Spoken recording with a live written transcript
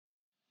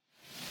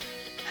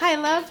Hi,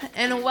 love,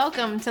 and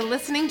welcome to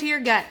Listening to Your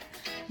Gut.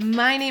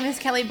 My name is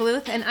Kelly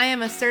Bluth, and I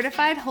am a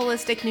certified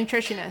holistic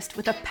nutritionist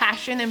with a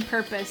passion and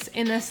purpose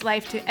in this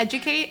life to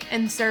educate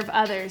and serve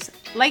others,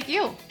 like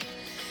you.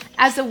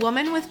 As a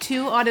woman with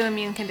 2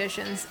 autoimmune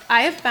conditions,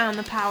 I have found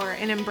the power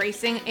in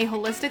embracing a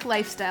holistic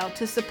lifestyle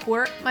to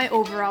support my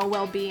overall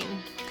well-being.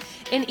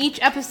 In each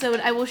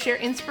episode, I will share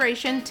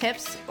inspiration,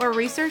 tips, or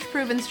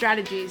research-proven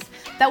strategies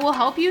that will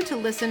help you to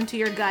listen to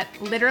your gut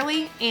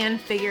literally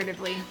and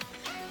figuratively.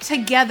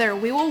 Together,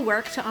 we will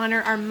work to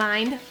honor our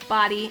mind,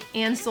 body,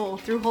 and soul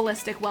through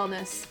holistic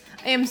wellness.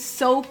 I am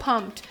so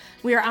pumped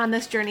we are on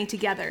this journey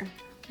together.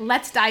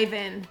 Let's dive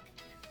in.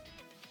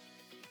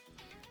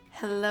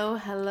 Hello,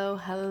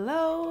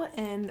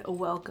 and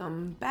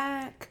welcome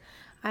back.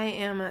 I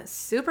am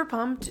super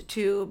pumped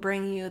to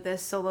bring you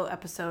this solo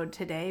episode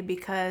today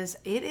because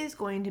it is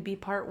going to be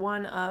part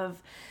 1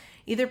 of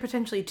either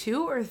potentially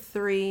 2 or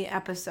 3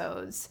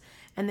 episodes.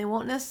 And they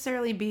won't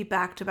necessarily be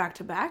back to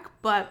back,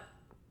 but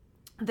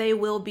they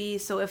will be.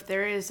 So if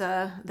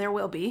there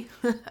will be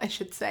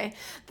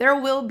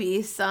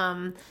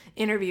some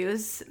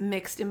interviews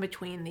mixed in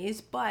between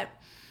these, but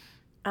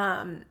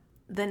the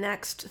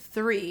next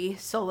 3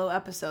 solo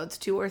episodes,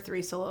 2 or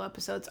 3 solo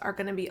episodes, are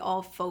going to be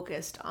all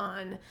focused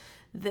on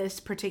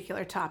this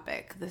particular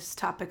topic, this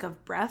topic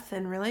of breath,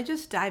 and really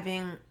just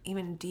diving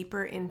even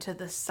deeper into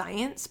the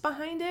science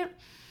behind it,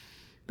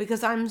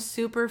 because I'm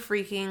super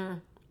freaking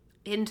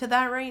into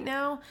that right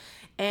now.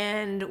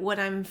 And what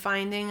I'm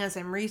finding as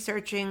I'm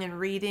researching and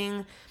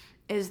reading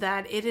is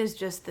that it is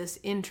just this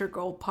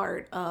integral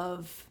part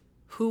of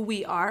who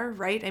we are,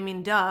 right? I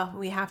mean,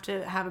 we have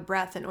to have a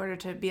breath in order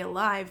to be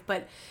alive,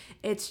 but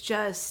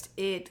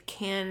it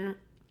can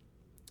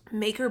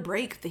make or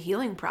break the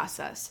healing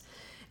process.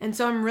 And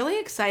so I'm really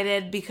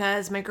excited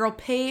because my girl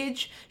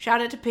Paige,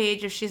 shout out to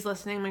Paige if she's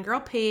listening, my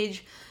girl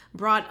Paige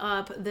brought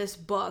up this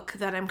book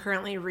that I'm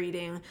currently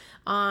reading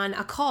on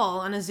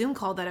a Zoom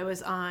call that I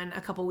was on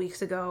a couple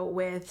weeks ago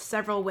with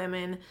several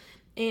women.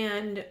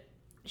 And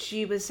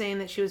she was saying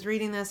that she was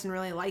reading this and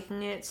really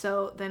liking it.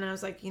 So then I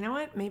was like, you know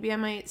what? Maybe I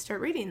might start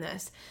reading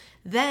this.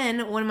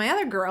 Then one of my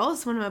other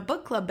girls, one of my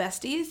book club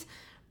besties,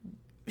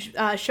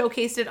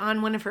 showcased it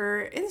on one of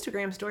her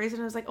Instagram stories.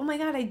 And I was like, oh my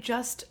God, I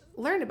just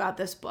learned about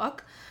this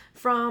book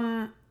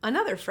from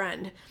another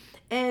friend.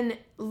 And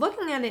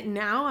looking at it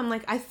now, I'm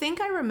like, I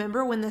think I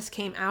remember when this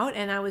came out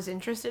and I was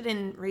interested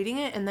in reading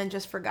it and then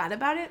just forgot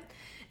about it.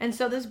 And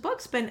so this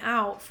book's been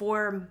out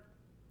for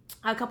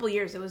a couple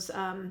years. It was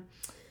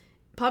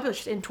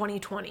published in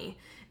 2020.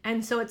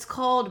 And so it's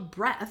called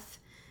Breath,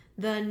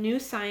 The New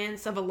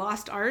Science of a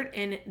Lost Art.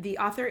 And the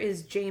author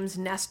is James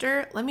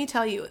Nestor. Let me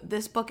tell you,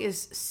 this book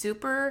is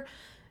super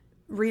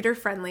reader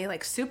friendly,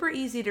 like super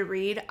easy to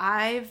read.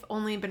 I've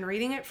only been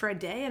reading it for a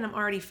day and I'm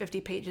already 50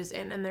 pages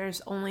in, and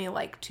there's only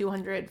like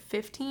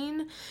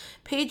 215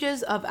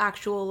 pages of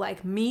actual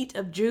like meat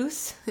of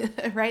juice,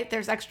 right?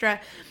 There's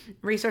extra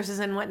resources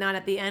and whatnot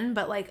at the end,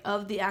 but like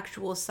of the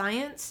actual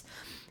science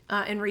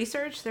and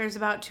research, there's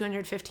about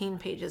 215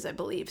 pages, I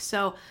believe.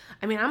 So,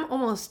 I mean, I'm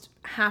almost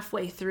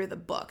halfway through the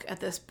book at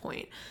this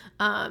point,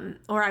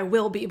 or I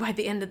will be by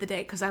the end of the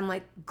day because I'm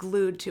like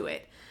glued to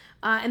it.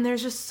 And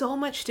there's just so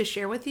much to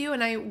share with you.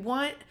 And I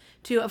want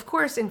to, of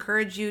course,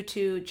 encourage you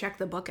to check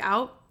the book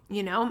out,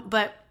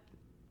 but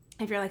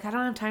if you're like, I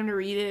don't have time to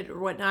read it or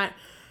whatnot,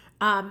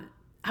 I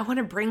want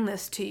to bring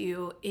this to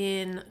you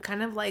in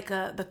kind of like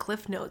the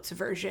Cliff Notes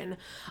version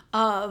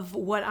of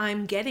what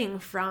I'm getting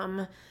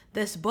from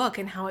this book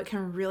and how it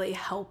can really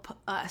help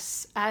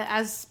us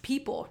as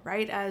people,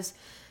 right? As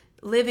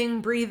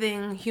living,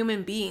 breathing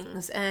human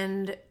beings,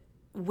 and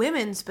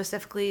women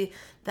specifically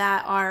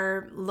that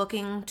are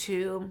looking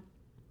to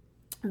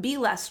be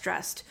less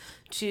stressed,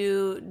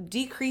 to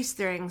decrease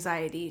their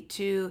anxiety,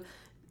 to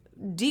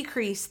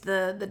decrease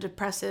the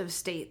depressive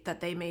state that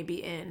they may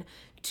be in,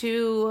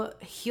 to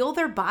heal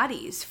their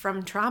bodies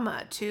from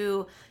trauma,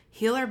 to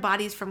heal our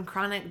bodies from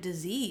chronic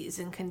disease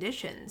and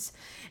conditions.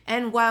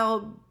 And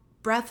while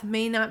breath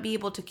may not be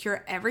able to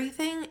cure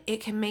everything, it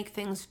can make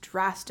things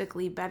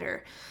drastically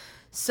better.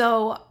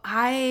 So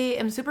I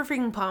am super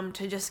freaking pumped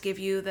to just give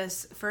you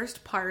this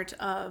first part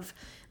of,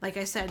 like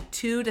I said,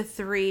 2 to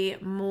 3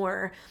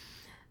 more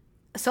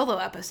solo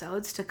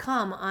episodes to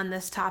come on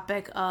this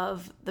topic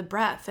of the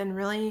breath and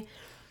really,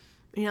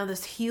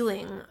 this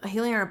healing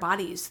our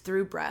bodies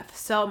through breath.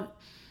 So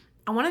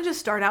I want to just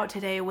start out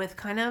today with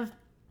kind of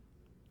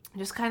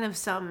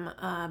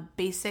some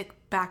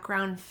basic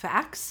background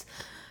facts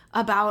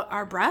about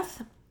our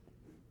breath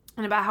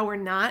and about how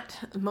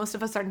most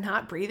of us are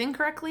not breathing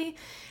correctly.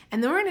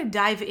 And then we're going to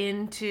dive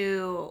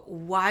into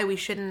why we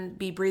shouldn't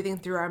be breathing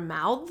through our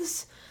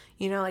mouths.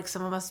 Like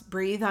some of us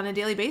breathe on a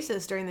daily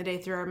basis during the day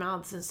through our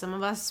mouths, and some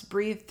of us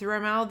breathe through our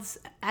mouths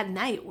at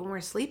night when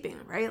we're sleeping,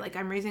 right? Like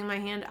I'm raising my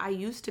hand. I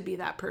used to be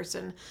that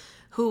person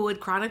who would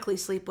chronically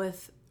sleep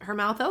with her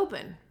mouth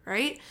open,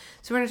 right?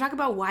 So we're going to talk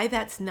about why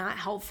that's not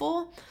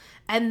helpful.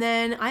 And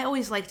then I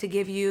always like to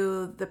give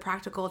you the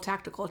practical,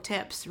 tactical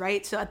tips,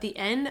 right? So at the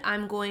end,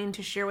 I'm going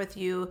to share with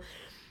you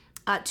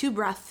 2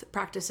 breath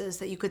practices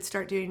that you could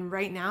start doing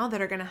right now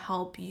that are going to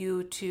help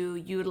you to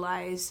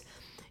utilize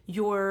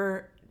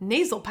your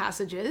nasal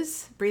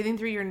passages, breathing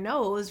through your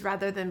nose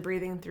rather than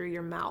breathing through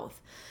your mouth.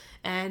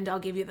 And I'll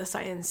give you the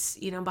science,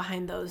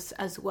 behind those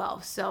as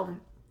well. So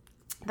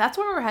that's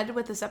where we're headed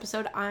with this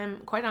episode.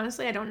 Quite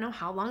honestly, I don't know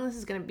how long this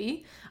is going to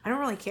be. I don't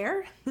really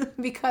care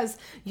because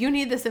you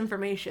need this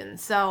information.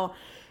 So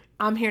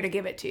I'm here to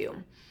give it to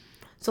you.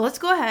 So let's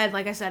go ahead,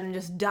 like I said, and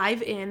just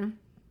dive in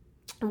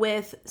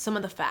with some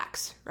of the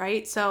facts,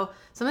 right? So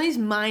some of these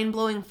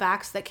mind-blowing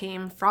facts that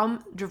came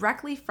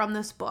directly from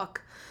this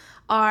book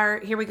are,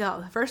 here we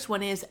go. The first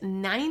one is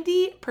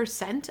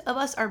 90% of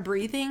us are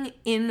breathing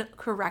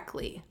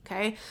incorrectly,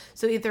 okay?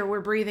 So either we're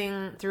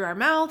breathing through our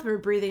mouth, we're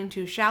breathing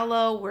too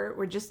shallow,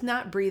 we're just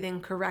not breathing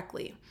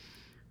correctly,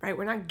 right?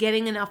 We're not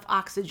getting enough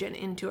oxygen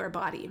into our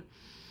body.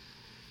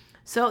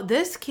 So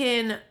this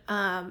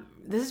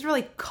is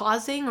really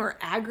causing or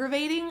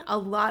aggravating a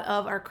lot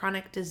of our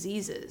chronic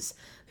diseases,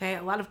 okay?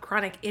 A lot of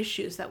chronic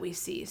issues that we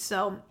see.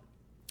 So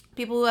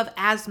people who have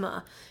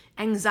asthma,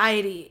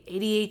 anxiety,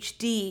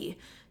 ADHD,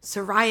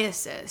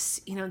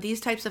 psoriasis, these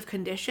types of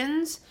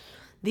conditions,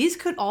 these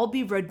could all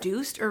be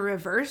reduced or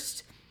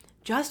reversed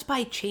just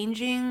by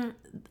changing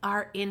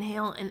our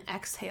inhale and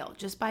exhale,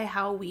 just by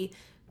how we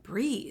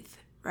breathe,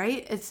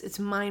 right? It's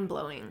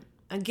mind-blowing.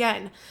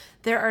 Again,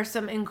 there are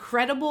some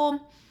incredible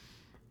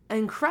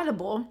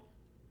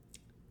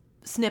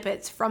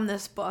snippets from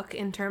this book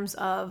in terms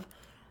of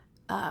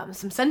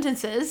some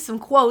sentences, some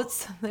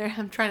quotes.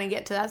 I'm trying to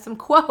get to that, some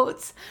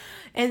quotes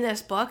in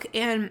this book,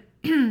 and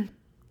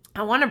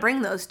I want to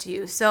bring those to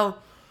you. So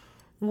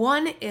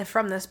one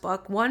from this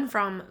book, one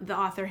from the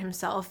author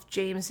himself,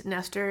 James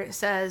Nestor,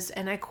 says,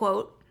 and I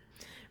quote,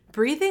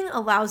 "Breathing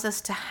allows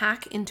us to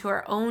hack into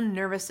our own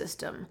nervous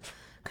system,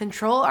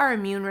 control our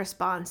immune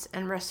response,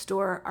 and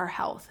restore our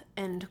health,"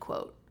 end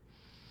quote.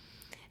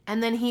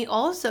 And then he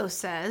also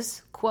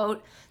says,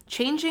 quote,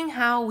 "Changing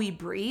how we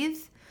breathe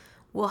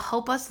will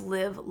help us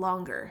live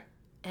longer,"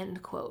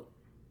 end quote.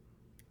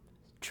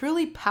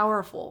 Truly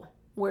powerful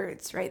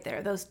words right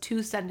there, those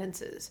 2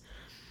 sentences.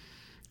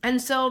 And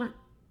so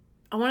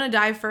I want to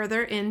dive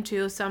further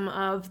into some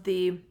of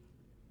the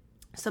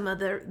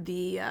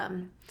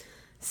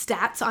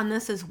stats on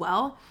this as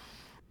well.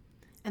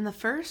 And the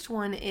first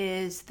one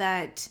is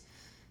that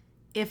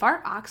if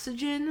our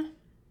oxygen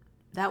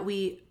that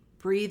we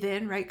breathe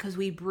in, right, because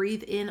we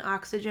breathe in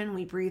oxygen,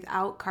 we breathe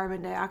out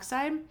carbon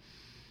dioxide,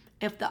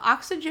 if the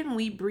oxygen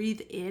we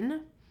breathe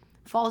in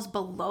falls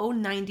below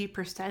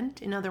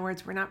 90%, in other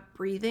words, we're not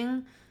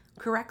breathing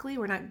correctly,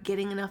 we're not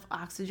getting enough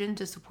oxygen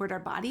to support our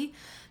body,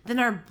 then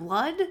our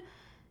blood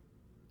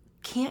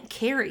can't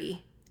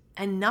carry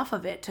enough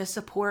of it to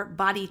support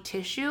body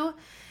tissue,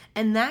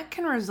 and that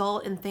can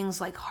result in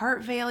things like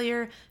heart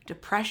failure,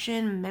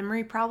 depression,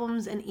 memory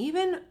problems, and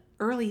even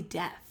early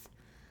death.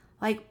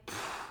 Like,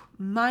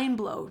 mind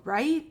blown,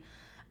 right?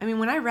 I mean,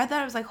 when I read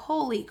that, I was like,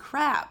 holy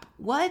crap,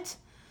 what?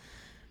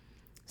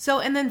 So,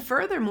 and then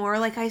furthermore,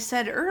 like I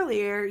said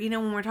earlier,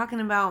 when we're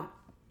talking about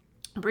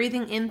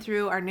breathing in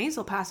through our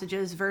nasal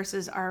passages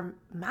versus our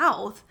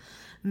mouth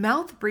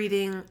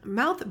breathing,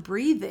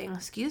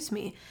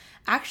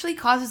 actually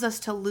causes us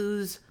to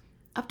lose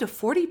up to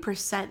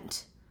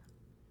 40%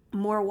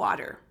 more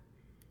water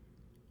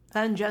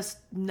than just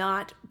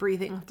not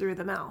breathing through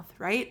the mouth,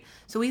 right?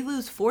 So we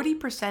lose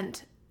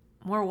 40%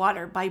 more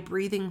water by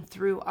breathing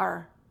through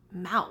our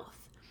mouth.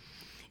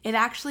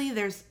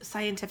 There's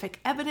scientific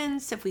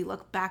evidence, if we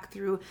look back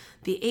through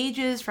the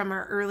ages from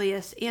our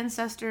earliest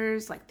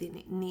ancestors, like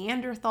the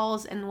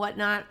Neanderthals and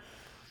whatnot,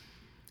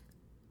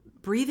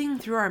 breathing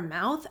through our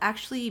mouth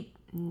actually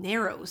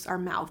narrows our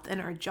mouth and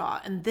our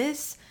jaw. And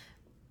this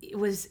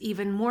was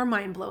even more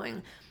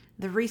mind-blowing.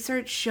 The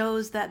research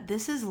shows that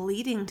this is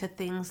leading to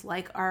things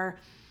like our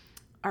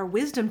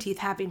wisdom teeth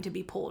having to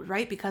be pulled,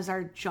 right? Because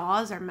our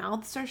jaws, our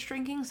mouths are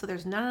shrinking, so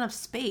there's not enough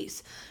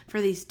space for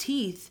these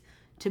teeth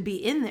to be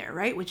in there,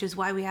 right? Which is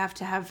why we have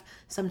to have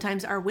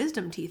sometimes our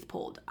wisdom teeth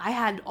pulled. I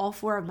had all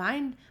 4 of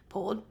mine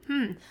pulled.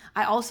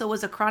 I also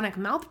was a chronic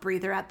mouth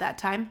breather at that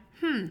time.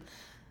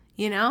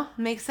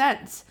 Makes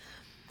sense.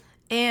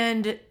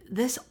 And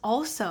this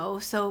also,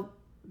 so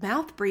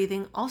mouth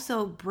breathing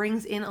also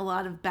brings in a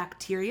lot of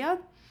bacteria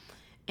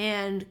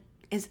and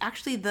is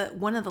actually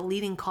one of the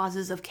leading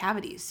causes of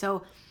cavities.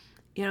 So,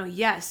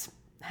 yes,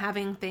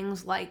 having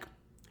things like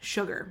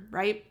sugar,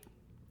 right,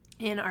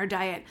 in our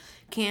diet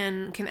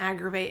can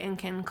aggravate and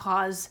can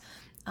cause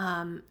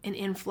an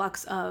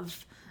influx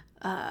of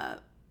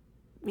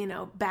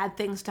bad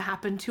things to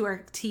happen to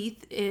our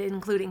teeth,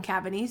 including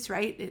cavities,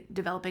 right?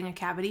 Developing a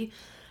cavity.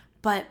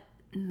 But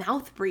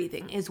mouth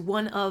breathing is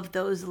one of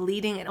those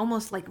leading and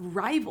almost like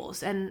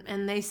rivals.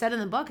 And they said in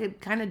the book, it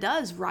kind of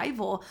does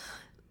rival,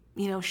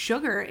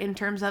 sugar in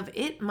terms of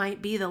it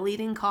might be the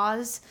leading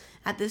cause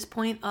at this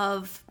point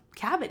of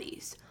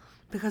cavities.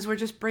 Because we're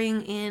just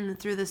bringing in,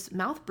 through this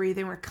mouth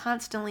breathing, we're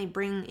constantly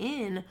bringing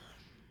in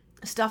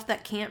stuff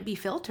that can't be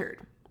filtered,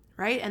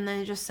 right? And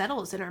then it just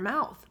settles in our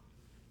mouth.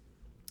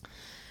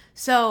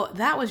 So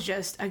that was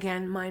just,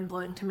 again,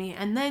 mind-blowing to me.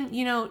 And then,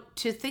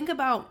 to think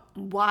about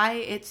why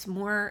it's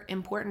more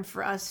important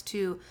for us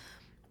to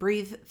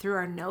breathe through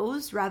our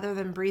nose rather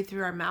than breathe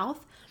through our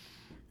mouth.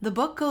 The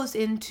book goes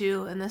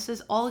into, and this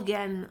is all,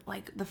 again,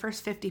 like the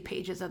first 50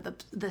 pages of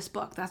this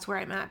book. That's where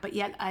I'm at. But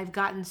yet I've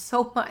gotten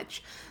so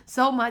much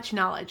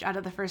knowledge out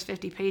of the first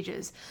 50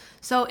 pages.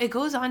 So it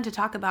goes on to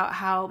talk about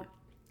how,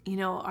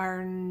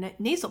 our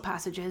nasal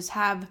passages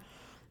have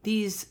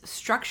these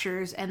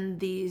structures and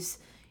these,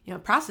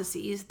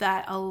 processes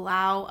that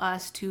allow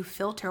us to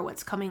filter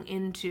what's coming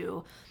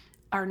into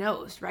our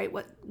nose, right?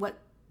 What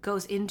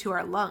goes into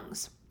our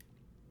lungs.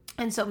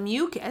 And so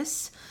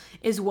mucus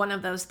is one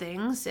of those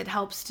things. It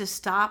helps to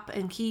stop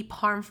and keep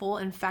harmful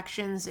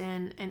infections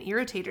and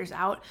irritators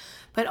out.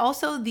 But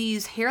also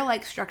these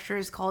hair-like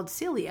structures called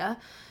cilia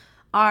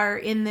are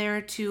in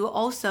there to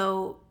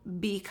also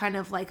be kind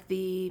of like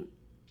the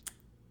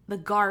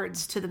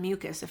guards to the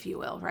mucus, if you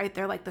will, right?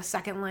 They're like the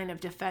second line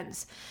of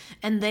defense.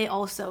 And they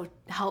also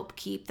help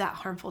keep that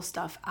harmful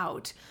stuff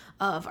out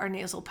of our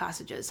nasal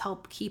passages,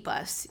 help keep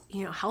us,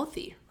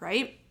 healthy,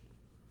 right?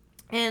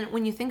 And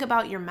when you think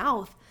about your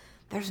mouth,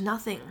 there's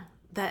nothing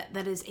that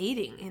is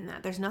aiding in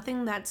that. There's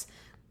nothing that's,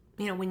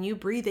 when you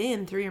breathe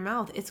in through your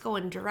mouth, it's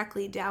going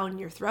directly down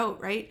your throat,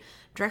 right?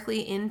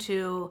 Directly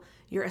into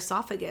your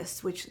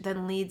esophagus, which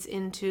then leads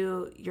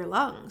into your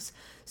lungs.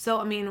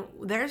 So,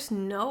 there's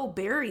no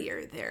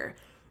barrier there.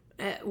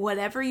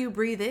 Whatever you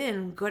breathe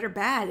in, good or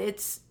bad,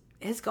 it's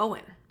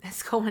going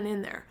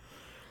in there.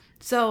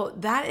 So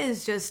that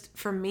is just,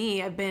 for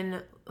me, I've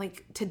been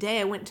like,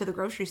 today I went to the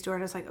grocery store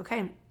and I was like,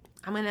 okay,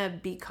 I'm going to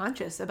be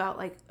conscious about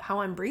like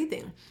how I'm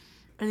breathing.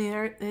 And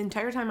the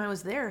entire time I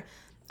was there,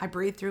 I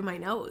breathed through my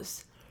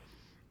nose.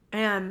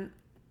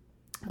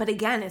 But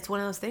again, it's one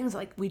of those things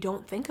like we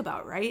don't think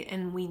about, right?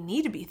 And we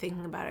need to be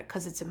thinking about it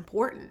because it's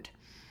important.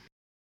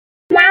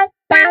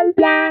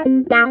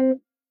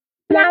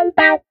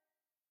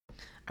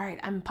 All right,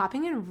 I'm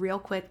popping in real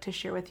quick to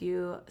share with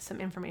you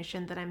some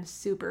information that I'm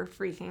super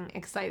freaking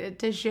excited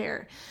to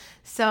share.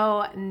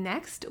 So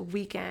next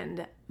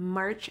weekend,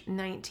 March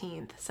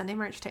 19th, Sunday,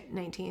 March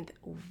 19th,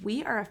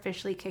 we are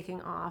officially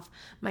kicking off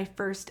my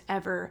first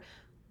ever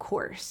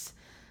course.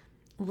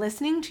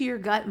 Listening to Your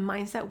Gut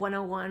Mindset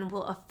 101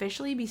 will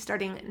officially be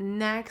starting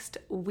next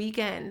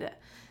weekend.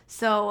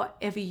 So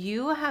if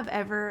you have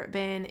ever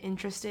been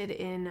interested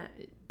in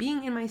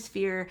being in my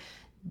sphere,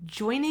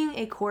 joining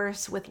a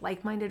course with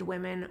like-minded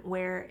women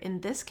where in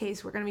this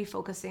case we're going to be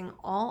focusing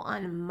all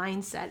on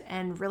mindset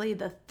and really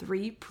the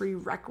 3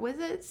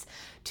 prerequisites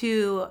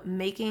to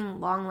making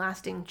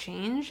long-lasting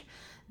change,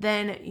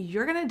 then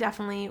you're going to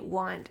definitely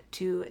want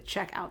to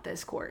check out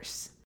this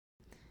course.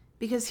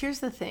 Because here's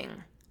the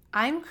thing,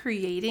 I'm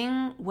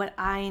creating what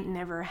I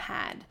never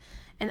had.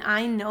 And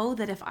I know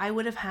that if I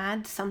would have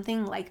had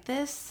something like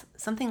this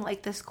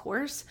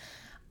course,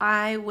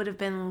 I would have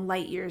been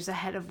light years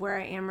ahead of where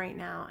I am right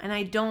now. And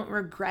I don't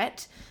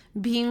regret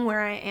being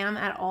where I am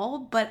at all,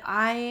 but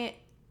I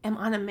am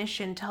on a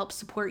mission to help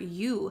support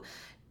you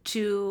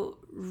to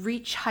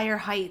reach higher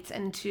heights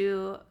and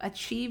to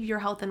achieve your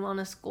health and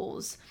wellness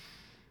goals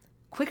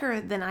quicker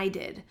than I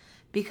did,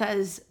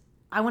 because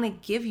I want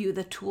to give you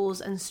the tools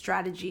and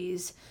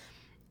strategies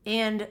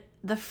and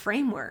the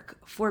framework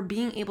for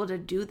being able to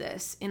do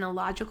this in a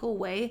logical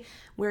way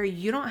where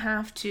you don't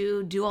have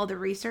to do all the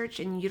research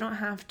and you don't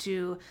have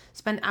to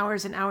spend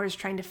hours and hours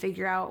trying to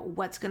figure out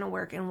what's going to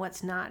work and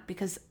what's not,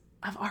 because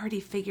I've already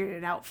figured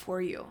it out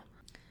for you.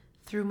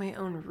 Through my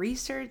own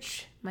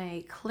research,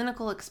 my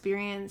clinical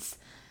experience,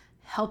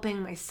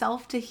 helping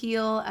myself to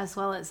heal as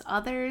well as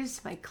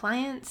others, my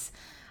clients,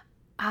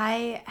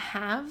 I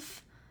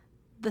have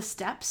the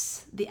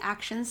steps, the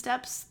action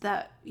steps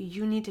that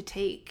you need to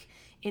take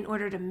in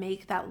order to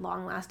make that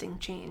long-lasting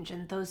change.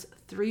 And those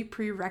 3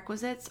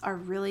 prerequisites are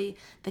really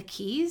the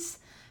keys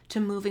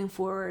to moving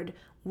forward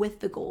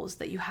with the goals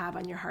that you have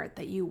on your heart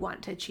that you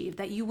want to achieve,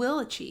 that you will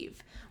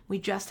achieve. We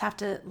just have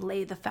to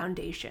lay the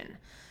foundation.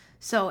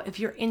 So if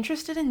you're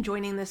interested in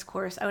joining this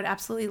course, I would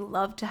absolutely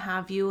love to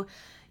have you.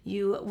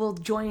 You will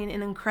join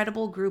an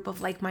incredible group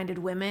of like-minded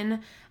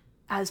women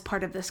as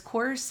part of this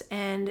course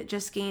and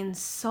just gain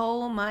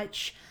so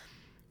much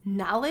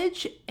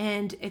knowledge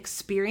and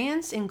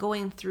experience in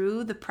going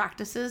through the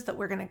practices that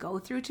we're going to go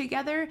through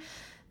together,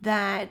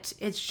 that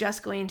it's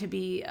just going to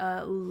be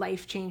a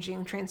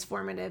life-changing,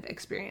 transformative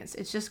experience.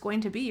 It's just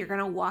going to be, you're going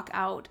to walk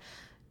out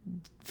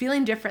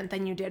feeling different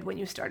than you did when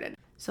you started.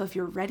 So if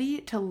you're ready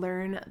to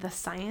learn the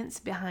science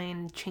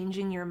behind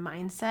changing your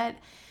mindset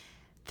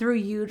through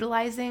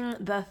utilizing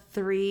the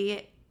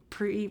 3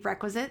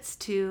 prerequisites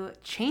to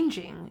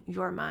changing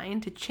your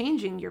mind, to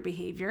changing your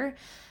behavior,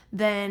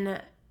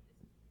 then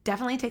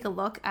definitely take a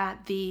look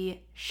at the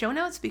show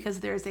notes,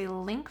 because there's a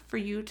link for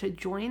you to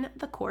join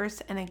the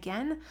course. And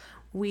again,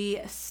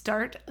 we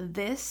start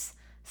this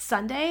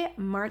Sunday,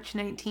 March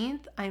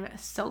 19th. I'm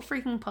so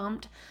freaking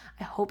pumped.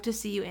 I hope to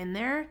see you in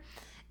there.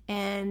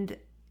 And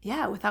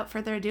yeah, without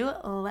further ado,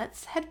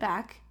 let's head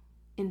back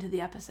into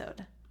the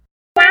episode.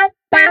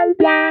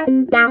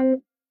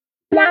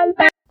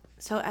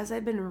 So as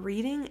I've been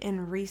reading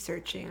and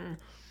researching,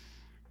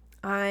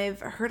 I've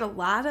heard a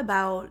lot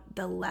about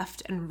the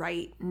left and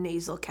right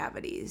nasal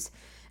cavities.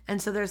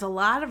 And so there's a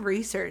lot of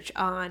research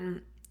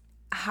on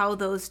how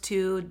those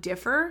two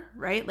differ,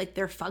 right? Like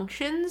their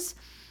functions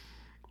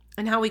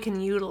and how we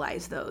can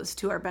utilize those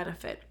to our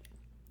benefit.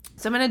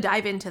 So I'm going to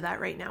dive into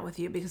that right now with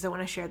you because I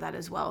want to share that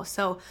as well.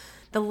 So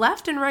the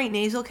left and right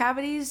nasal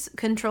cavities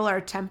control our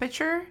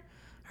temperature,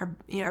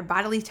 our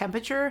bodily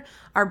temperature,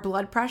 our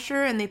blood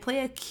pressure, and they play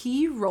a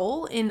key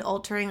role in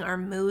altering our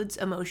moods,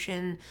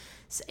 emotions,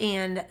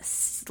 and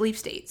sleep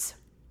states.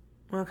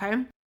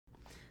 Okay?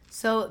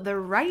 So the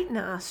right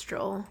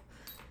nostril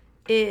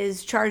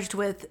is charged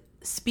with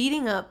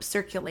speeding up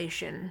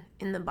circulation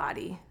in the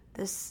body.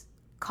 This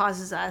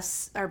causes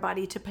our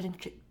body to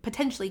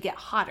potentially get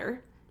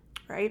hotter,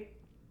 right?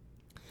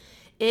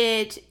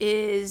 It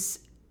is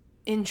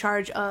in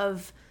charge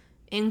of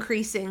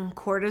increasing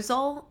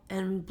cortisol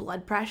and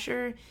blood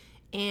pressure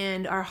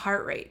and our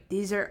heart rate.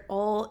 These are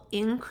all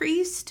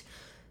increased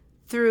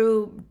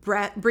through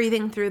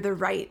breathing through the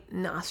right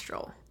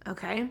nostril,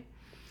 okay?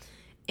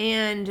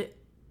 And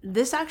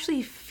this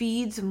actually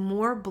feeds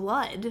more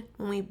blood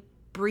when we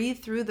breathe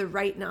through the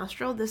right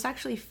nostril. This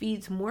actually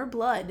feeds more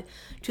blood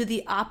to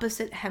the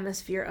opposite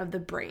hemisphere of the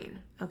brain,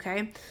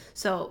 okay?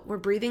 So we're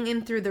breathing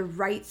in through the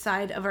right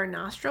side of our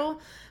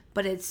nostril,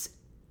 but it's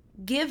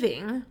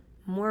giving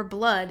more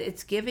blood,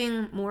 it's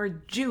giving more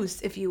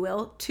juice, if you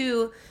will,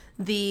 to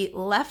the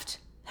left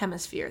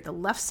hemisphere, the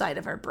left side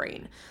of our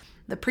brain.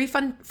 The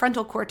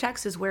prefrontal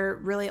cortex is where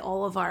really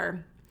all of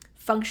our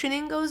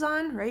functioning goes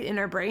on, right, in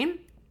our brain.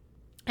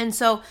 And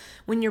so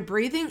when you're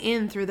breathing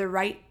in through the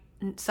right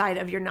side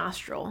of your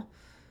nostril,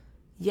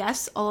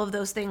 yes, all of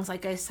those things,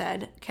 like I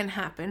said, can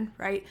happen,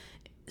 right?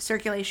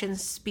 Circulation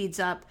speeds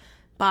up,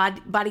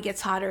 body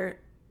gets hotter,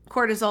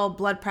 cortisol,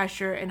 blood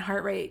pressure, and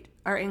heart rate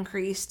are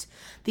increased.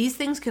 These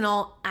things can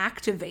all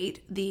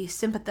activate the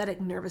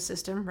sympathetic nervous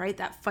system, right?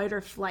 That fight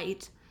or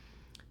flight.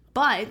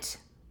 But,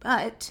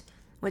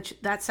 which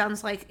that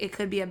sounds like it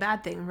could be a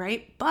bad thing,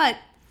 right? But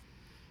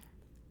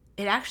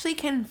it actually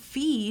can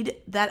feed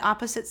that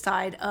opposite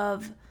side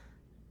of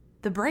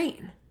the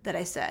brain that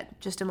I said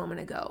just a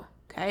moment ago,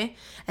 okay?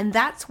 And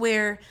that's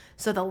where,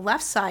 so the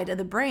left side of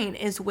the brain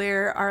is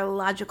where our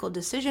logical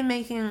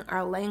decision-making,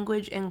 our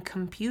language, and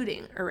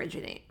computing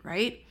originate,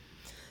 right?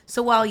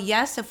 So while,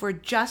 yes, if we're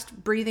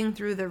just breathing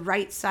through the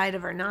right side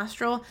of our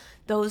nostril,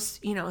 those,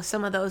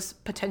 some of those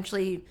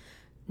potentially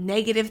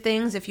negative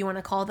things, if you want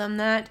to call them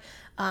that,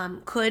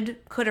 could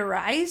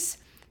arise.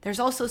 There's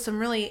also some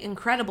really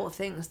incredible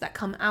things that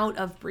come out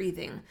of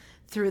breathing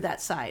through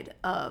that side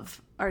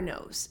of our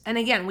nose. And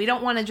again, we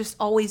don't want to just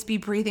always be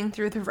breathing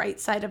through the right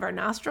side of our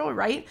nostril,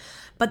 right?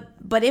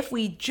 But if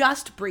we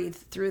just breathe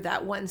through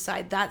that one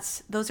side,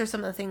 those are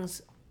some of the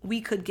things we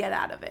could get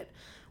out of it,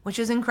 which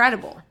is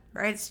incredible,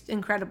 right? It's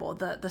incredible,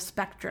 the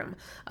spectrum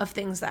of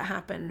things that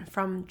happen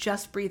from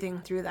just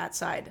breathing through that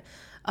side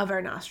of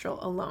our nostril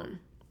alone.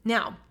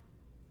 Now,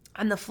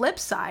 on the flip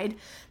side,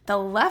 the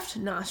left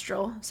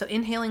nostril, so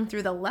inhaling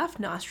through the left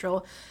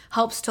nostril,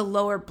 helps to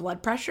lower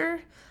blood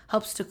pressure,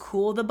 helps to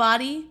cool the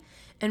body,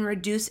 and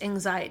reduce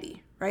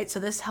anxiety, right? So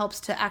this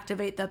helps to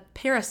activate the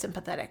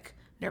parasympathetic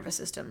nervous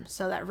system,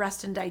 so that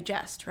rest and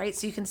digest, right?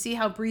 So you can see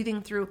how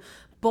breathing through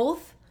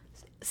both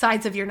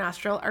sides of your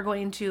nostril are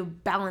going to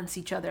balance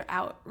each other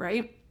out,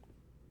 right?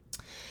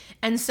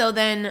 And so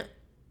then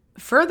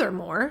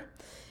furthermore,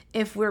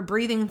 if we're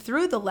breathing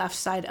through the left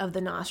side of the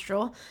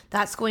nostril,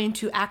 that's going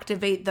to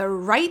activate the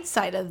right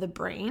side of the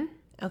brain,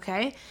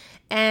 okay?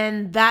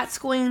 And that's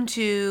going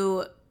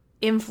to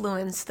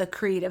influence the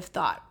creative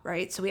thought,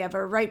 right? So we have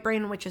our right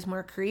brain, which is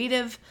more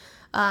creative,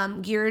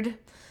 geared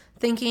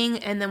thinking,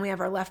 and then we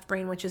have our left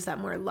brain, which is that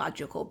more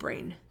logical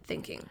brain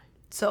thinking.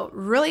 So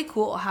really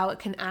cool how it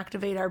can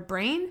activate our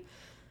brain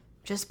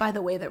just by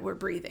the way that we're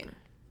breathing.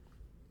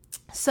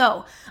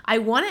 So I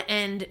want to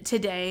end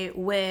today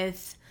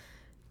with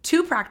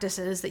 2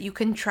 practices that you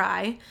can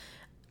try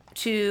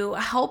to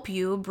help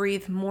you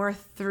breathe more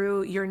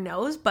through your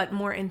nose, but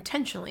more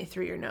intentionally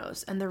through your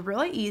nose. And they're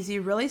really easy,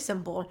 really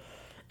simple.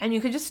 And you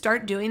could just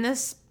start doing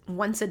this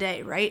once a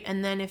day, right?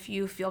 And then if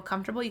you feel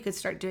comfortable, you could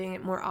start doing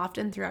it more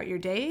often throughout your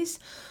days.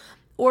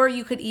 Or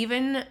you could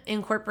even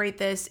incorporate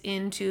this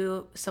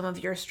into some of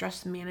your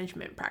stress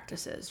management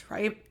practices,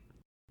 right?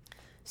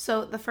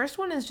 So the first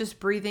one is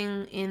just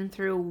breathing in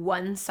through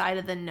one side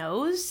of the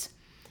nose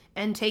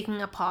and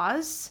taking a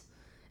pause.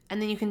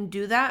 And then you can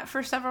do that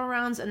for several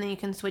rounds, and then you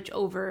can switch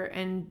over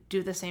and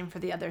do the same for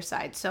the other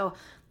side. So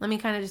let me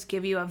kind of just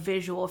give you a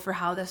visual for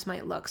how this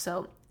might look.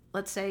 So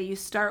let's say you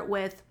start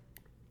with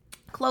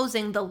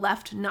closing the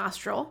left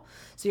nostril.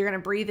 So you're going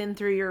to breathe in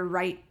through your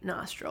right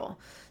nostril.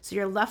 So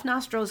your left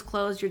nostril is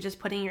closed. You're just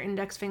putting your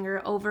index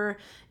finger over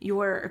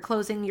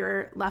closing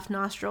your left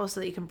nostril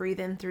so that you can breathe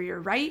in through your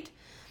right.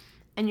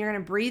 And you're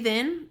going to breathe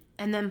in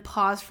and then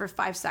pause for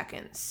 5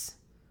 seconds.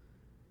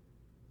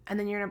 And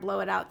then you're going to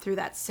blow it out through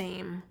that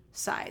same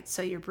side.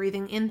 So you're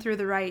breathing in through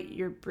the right,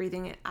 you're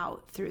breathing it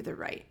out through the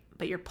right.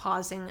 But you're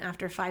pausing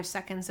after 5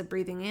 seconds of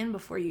breathing in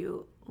before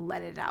you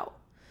let it out.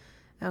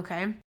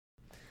 Okay?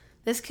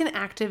 This can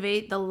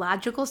activate the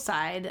logical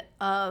side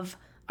of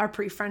our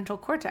prefrontal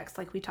cortex,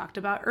 like we talked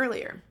about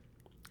earlier.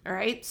 All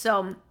right?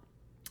 So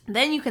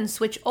then you can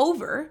switch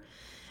over.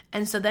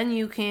 And so then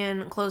you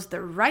can close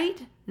the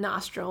right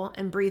nostril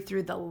and breathe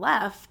through the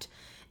left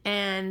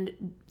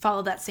and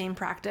follow that same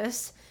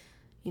practice,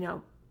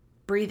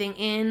 breathing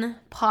in,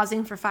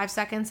 pausing for 5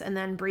 seconds, and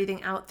then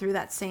breathing out through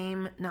that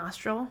same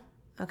nostril,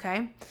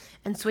 okay?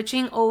 And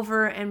switching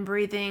over and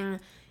breathing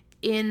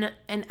in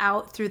and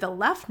out through the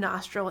left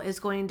nostril is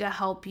going to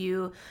help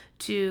you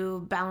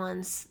to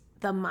balance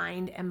the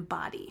mind and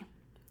body,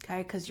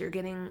 okay? Because you're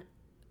getting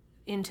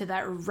into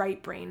that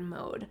right brain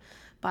mode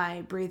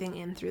by breathing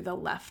in through the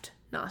left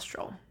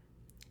nostril,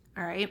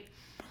 all right?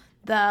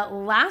 The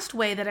last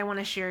way that I want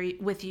to share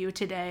with you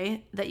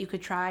today that you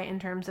could try in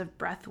terms of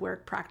breath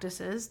work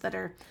practices that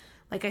are,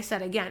 like I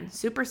said, again,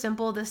 super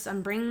simple.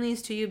 I'm bringing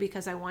these to you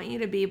because I want you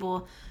to be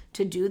able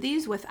to do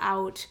these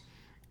without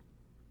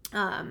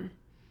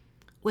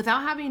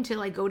having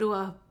to go to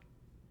a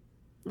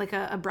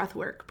breath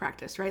work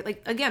practice, right?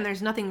 Like, again,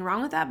 there's nothing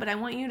wrong with that, but I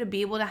want you to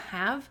be able to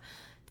have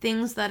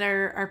things that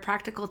are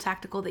practical,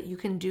 tactical that you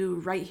can do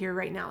right here,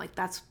 right now. Like,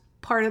 that's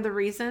part of the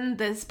reason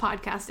this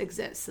podcast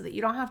exists, so that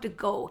you don't have to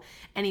go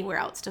anywhere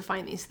else to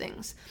find these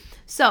things.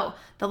 So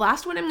the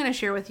last one I'm going to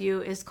share with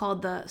you is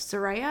called the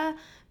Surya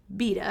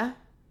Beta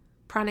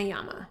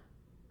Pranayama.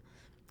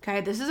 Okay,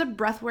 this is a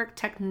breathwork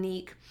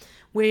technique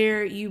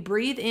where you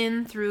breathe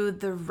in through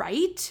the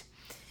right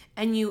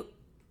and you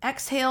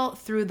exhale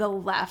through the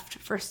left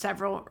for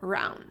several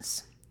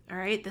rounds. All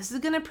right, this is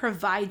going to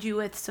provide you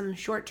with some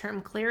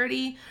short-term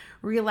clarity,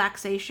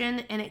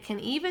 relaxation, and it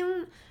can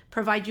even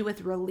provide you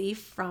with relief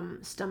from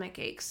stomach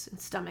aches and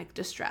stomach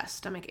distress,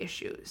 stomach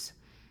issues.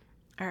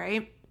 All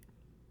right.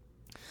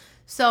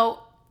 So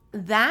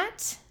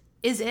that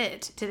is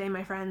it today,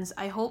 my friends.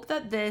 I hope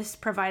that this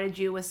provided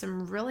you with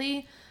some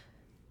really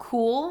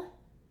cool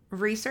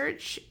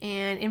research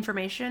and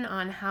information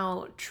on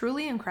how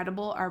truly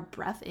incredible our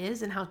breath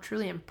is and how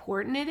truly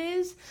important it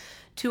is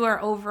to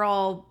our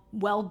overall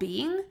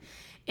well-being.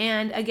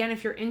 And again,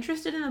 if you're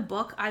interested in the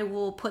book, I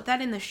will put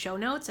that in the show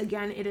notes.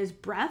 Again, it is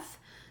Breath,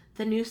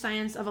 The New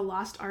Science of a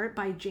Lost Art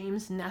by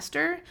James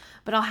Nestor,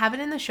 but I'll have it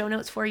in the show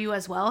notes for you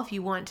as well if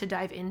you want to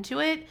dive into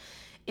it.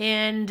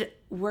 And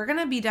we're going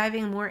to be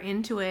diving more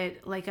into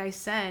it, like I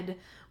said,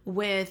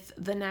 with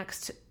the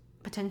next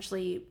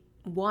potentially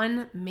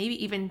 1,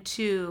 maybe even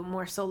 2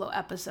 more solo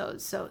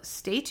episodes. So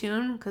stay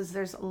tuned because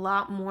there's a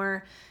lot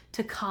more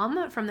to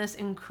come from this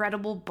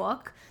incredible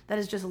book that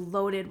is just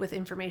loaded with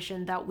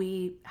information that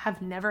we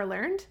have never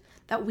learned,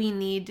 that we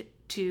need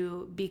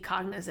to be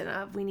cognizant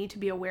of, we need to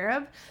be aware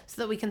of,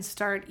 so that we can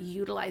start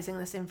utilizing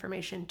this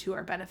information to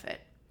our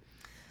benefit.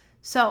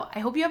 So I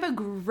hope you have a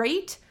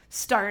great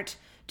start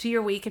to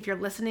your week. If you're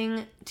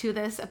listening to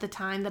this at the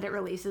time that it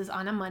releases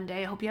on a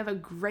Monday, I hope you have a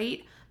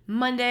great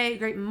Monday,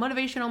 great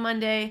motivational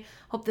Monday.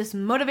 Hope this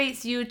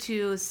motivates you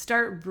to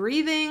start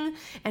breathing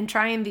and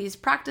trying these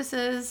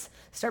practices,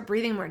 start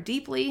breathing more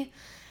deeply.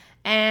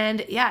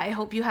 And yeah, I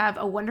hope you have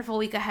a wonderful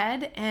week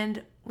ahead,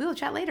 and we will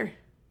chat later.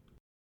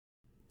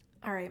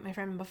 All right, my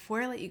friend,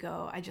 before I let you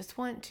go, I just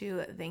want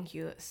to thank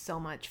you so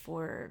much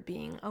for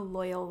being a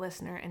loyal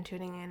listener and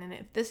tuning in. And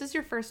if this is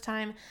your first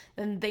time,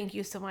 then thank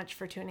you so much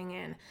for tuning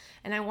in.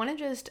 And I want to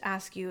just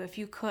ask you, if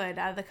you could,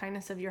 out of the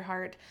kindness of your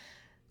heart,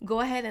 go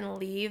ahead and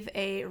leave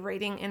a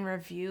rating and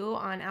review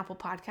on Apple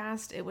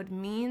Podcast. It would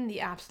mean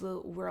the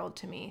absolute world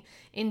to me.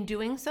 In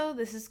doing so,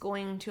 this is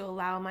going to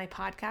allow my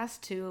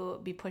podcast to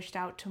be pushed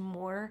out to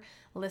more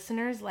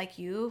listeners like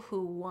you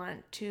who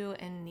want to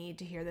and need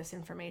to hear this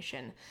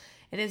information.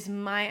 It is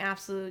my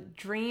absolute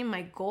dream,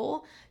 my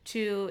goal,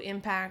 to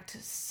impact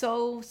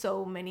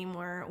so many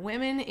more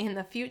women in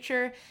the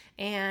future,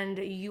 and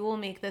you will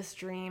make this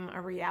dream a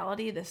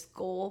reality, this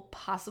goal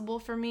possible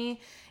for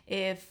me,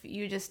 if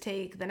you just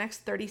take the next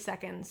 30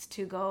 seconds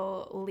to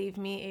go leave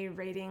me a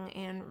rating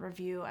and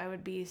review. I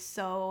would be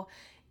so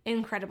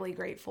incredibly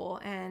grateful,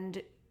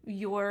 and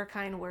your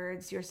kind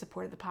words, your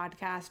support of the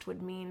podcast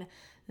would mean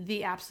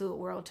the absolute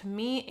world to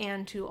me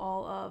and to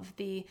all of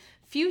the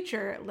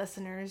future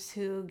listeners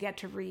who get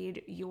to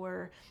read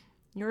your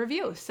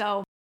review.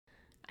 So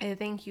I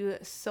thank you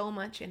so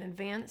much in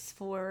advance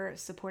for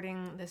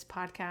supporting this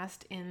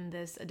podcast in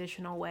this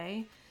additional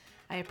way.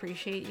 I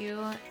appreciate you,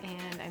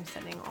 and I'm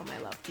sending all my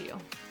love to you.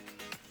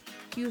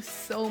 Thank you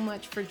so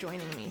much for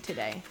joining me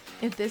today.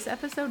 If this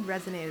episode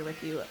resonated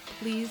with you,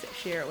 please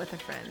share it with a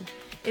friend.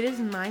 It is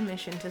my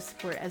mission to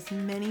support as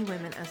many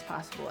women as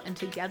possible, and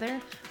together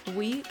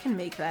we can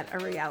make that a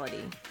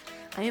reality.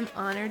 I am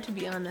honored to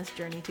be on this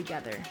journey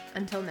together.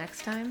 Until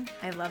next time,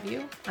 I love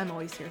you, I'm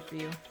always here for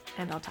you,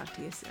 and I'll talk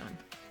to you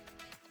soon.